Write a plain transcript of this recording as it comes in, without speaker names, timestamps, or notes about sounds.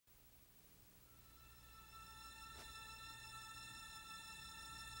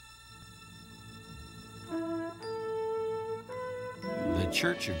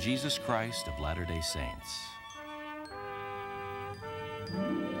Church of Jesus Christ of Latter-day Saints,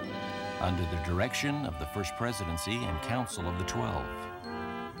 under the direction of the First Presidency and Council of the 12,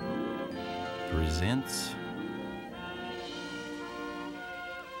 presents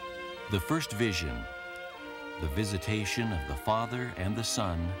the first vision, the visitation of the Father and the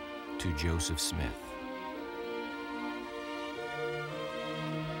Son to Joseph Smith.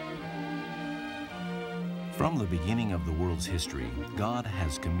 From the beginning of the world's history, God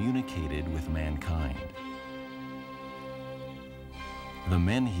has communicated with mankind. The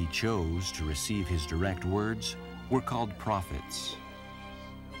men he chose to receive his direct words were called prophets.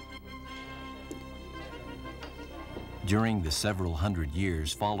 During the several hundred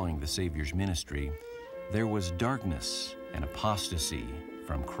years following the Savior's ministry, there was darkness and apostasy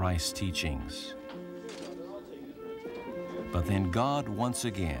from Christ's teachings. But then God once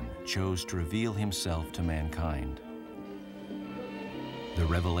again chose to reveal himself to mankind. The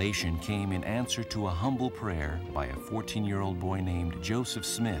revelation came in answer to a humble prayer by a 14-year-old boy named Joseph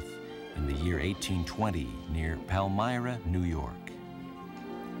Smith in the year 1820 near Palmyra, New York.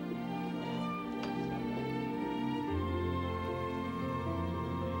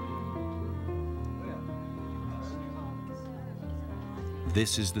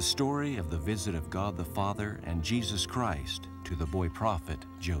 This is the story of the visit of God the Father and Jesus Christ to the boy prophet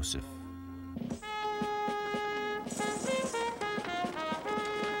Joseph.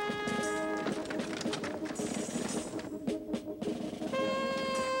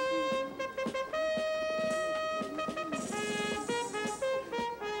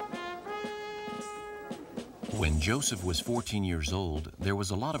 When Joseph was 14 years old, there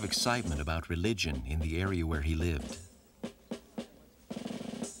was a lot of excitement about religion in the area where he lived.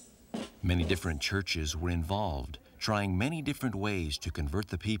 Many different churches were involved, trying many different ways to convert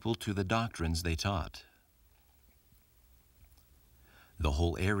the people to the doctrines they taught. The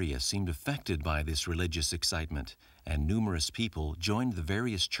whole area seemed affected by this religious excitement, and numerous people joined the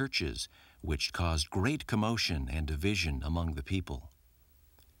various churches, which caused great commotion and division among the people.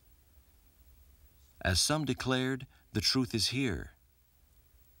 As some declared, the truth is here,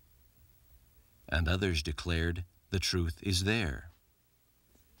 and others declared, the truth is there.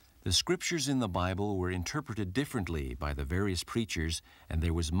 The scriptures in the Bible were interpreted differently by the various preachers, and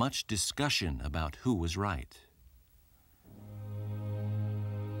there was much discussion about who was right.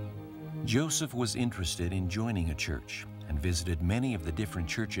 Joseph was interested in joining a church and visited many of the different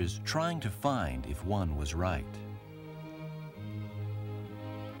churches, trying to find if one was right.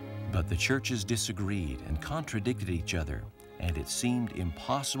 But the churches disagreed and contradicted each other, and it seemed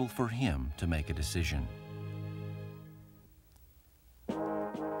impossible for him to make a decision.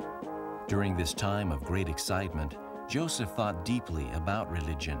 During this time of great excitement, Joseph thought deeply about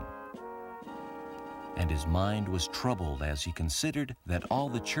religion, and his mind was troubled as he considered that all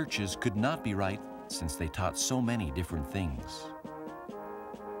the churches could not be right since they taught so many different things.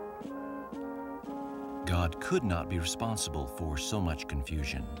 God could not be responsible for so much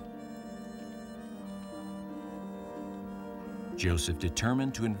confusion. Joseph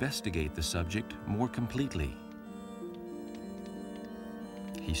determined to investigate the subject more completely.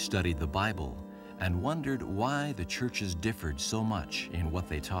 He studied the Bible and wondered why the churches differed so much in what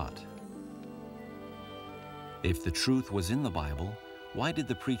they taught. If the truth was in the Bible, why did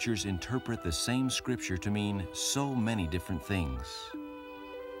the preachers interpret the same scripture to mean so many different things?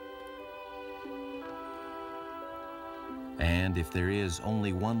 And if there is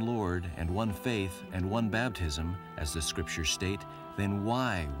only one Lord and one faith and one baptism, as the scriptures state, then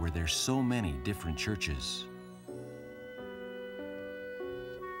why were there so many different churches?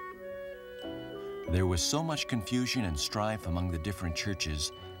 There was so much confusion and strife among the different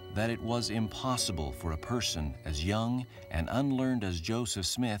churches that it was impossible for a person as young and unlearned as Joseph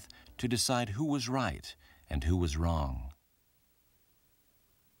Smith to decide who was right and who was wrong.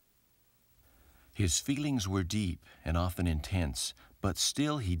 His feelings were deep and often intense, but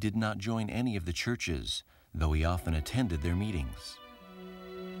still he did not join any of the churches, though he often attended their meetings.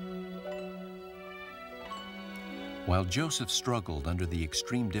 While Joseph struggled under the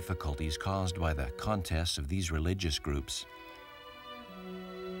extreme difficulties caused by the contests of these religious groups,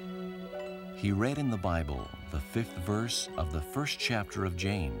 he read in the Bible the 5th verse of the 1st chapter of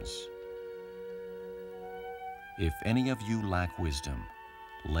James. If any of you lack wisdom,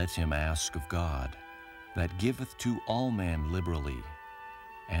 let him ask of God, that giveth to all men liberally,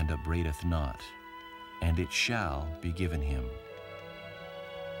 and upbraideth not, and it shall be given him.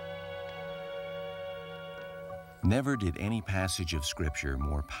 Never did any passage of Scripture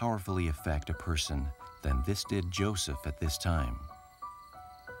more powerfully affect a person than this did Joseph at this time.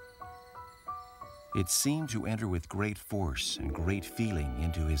 It seemed to enter with great force and great feeling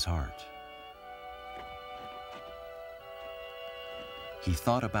into his heart. He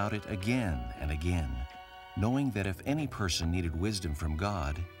thought about it again and again, knowing that if any person needed wisdom from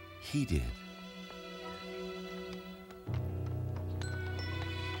God, he did.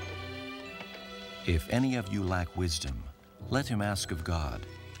 If any of you lack wisdom, let him ask of God,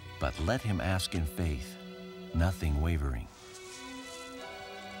 but let him ask in faith, nothing wavering.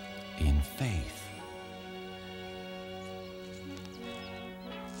 In faith.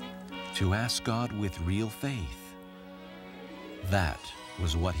 To ask God with real faith. That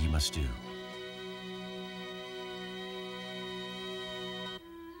was what he must do.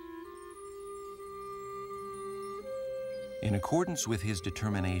 In accordance with his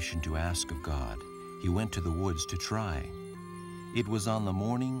determination to ask of God, he went to the woods to try. It was on the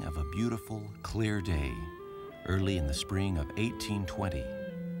morning of a beautiful, clear day, early in the spring of 1820.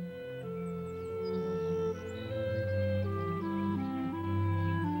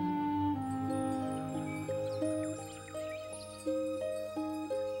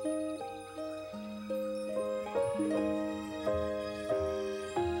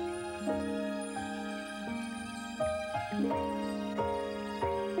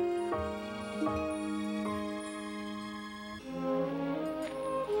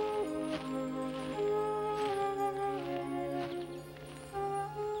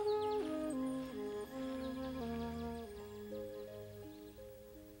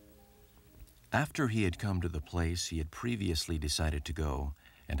 After he had come to the place he had previously decided to go,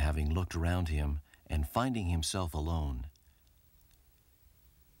 and having looked around him and finding himself alone,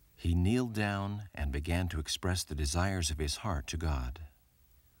 he kneeled down and began to express the desires of his heart to God.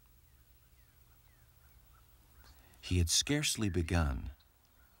 He had scarcely begun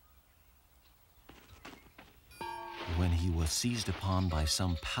when he was seized upon by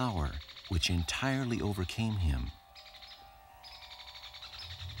some power which entirely overcame him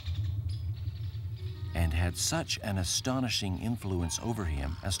and had such an astonishing influence over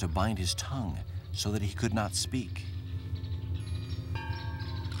him as to bind his tongue so that he could not speak.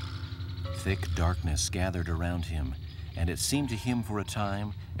 Thick darkness gathered around him, and it seemed to him for a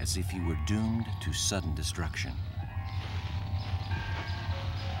time as if he were doomed to sudden destruction.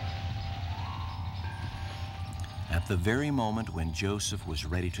 At the very moment when Joseph was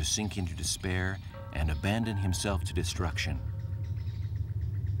ready to sink into despair and abandon himself to destruction,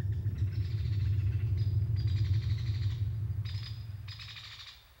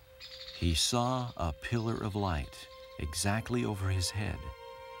 he saw a pillar of light exactly over his head.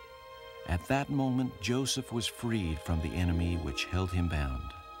 At that moment, Joseph was freed from the enemy which held him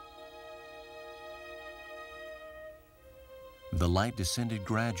bound. The light descended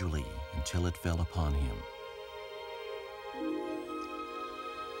gradually until it fell upon him.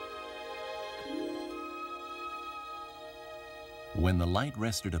 When the light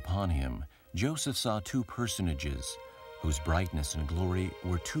rested upon him, Joseph saw two personages whose brightness and glory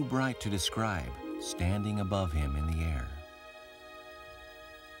were too bright to describe, standing above him in the air.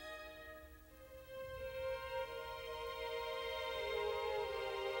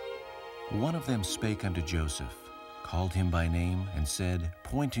 One of them spake unto Joseph, called him by name, and said,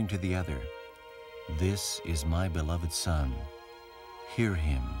 pointing to the other, "This is my beloved Son. Hear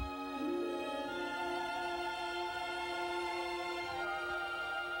him."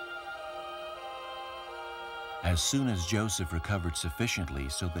 As soon as Joseph recovered sufficiently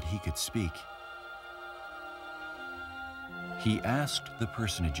so that he could speak, he asked the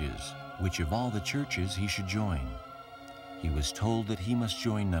personages which of all the churches he should join. He was told that he must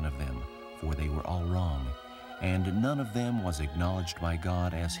join none of them, for they were all wrong, and none of them was acknowledged by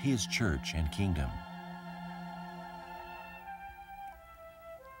God as his church and kingdom.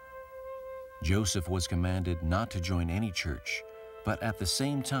 Joseph was commanded not to join any church, but at the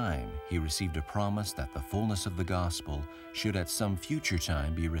same time he received a promise that the fullness of the gospel should at some future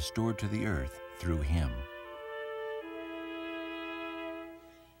time be restored to the earth through him.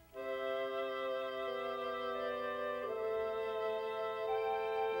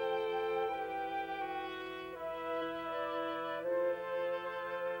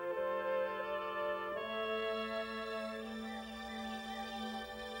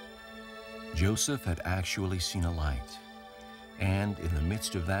 Joseph had actually seen a light, and in the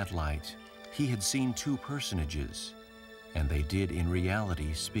midst of that light, he had seen two personages, and they did in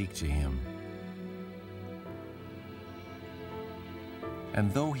reality speak to him.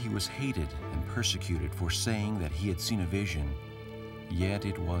 And though he was hated and persecuted for saying that he had seen a vision, yet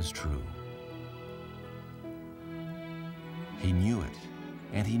it was true. He knew it,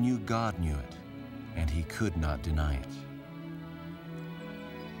 and he knew God knew it, and he could not deny it.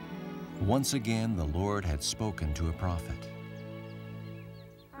 Once again, the Lord had spoken to a prophet.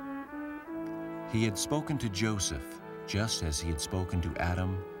 He had spoken to Joseph, just as he had spoken to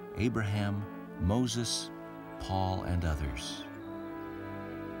Adam, Abraham, Moses, Paul, and others.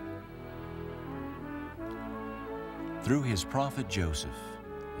 Through his prophet Joseph,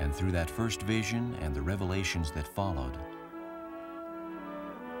 and through that first vision and the revelations that followed,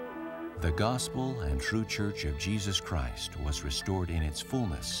 the gospel and true church of Jesus Christ was restored in its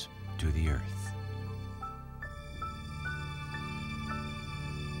fullness to the earth.